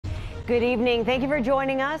Good evening. Thank you for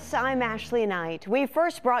joining us. I'm Ashley Knight. We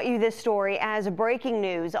first brought you this story as breaking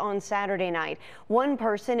news on Saturday night. One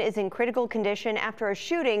person is in critical condition after a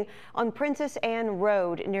shooting on Princess Anne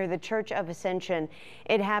Road near the Church of Ascension.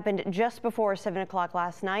 It happened just before 7 o'clock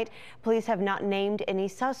last night. Police have not named any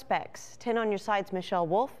suspects. 10 on your side's Michelle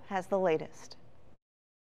Wolf has the latest.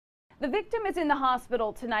 The victim is in the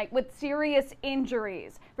hospital tonight with serious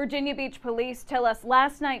injuries. Virginia Beach police tell us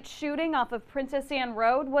last night's shooting off of Princess Anne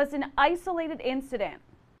Road was an isolated incident.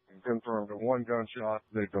 Confirmed a one gunshot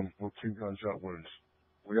victim with 2 gunshot wounds.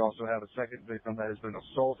 We also have a second victim that has been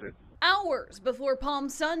assaulted. Hours before Palm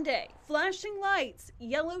Sunday, flashing lights,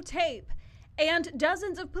 yellow tape, and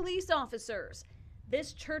dozens of police officers.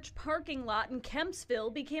 This church parking lot in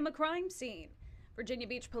Kempsville became a crime scene. Virginia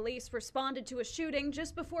Beach police responded to a shooting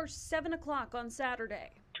just before 7 o'clock on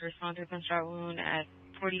Saturday. Responded gunshot wound at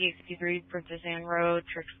 4853 Princess Anne Road,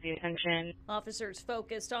 Church of the Ascension. Officers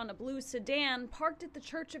focused on a blue sedan parked at the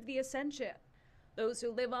Church of the Ascension. Those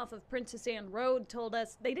who live off of Princess Anne Road told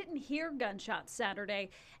us they didn't hear gunshots Saturday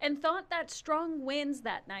and thought that strong winds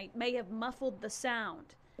that night may have muffled the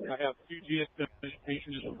sound. I have 2 GSM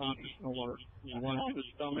patients with conscious alert. One to the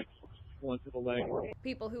stomach, one to the leg.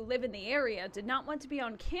 People who live in the area did not want to be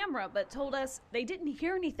on camera, but told us they didn't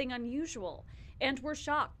hear anything unusual and were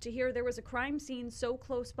shocked to hear there was a crime scene so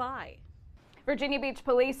close by. Virginia Beach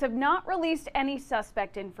police have not released any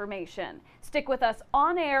suspect information. Stick with us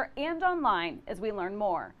on air and online as we learn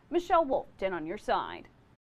more. Michelle Wolf, 10 on your side.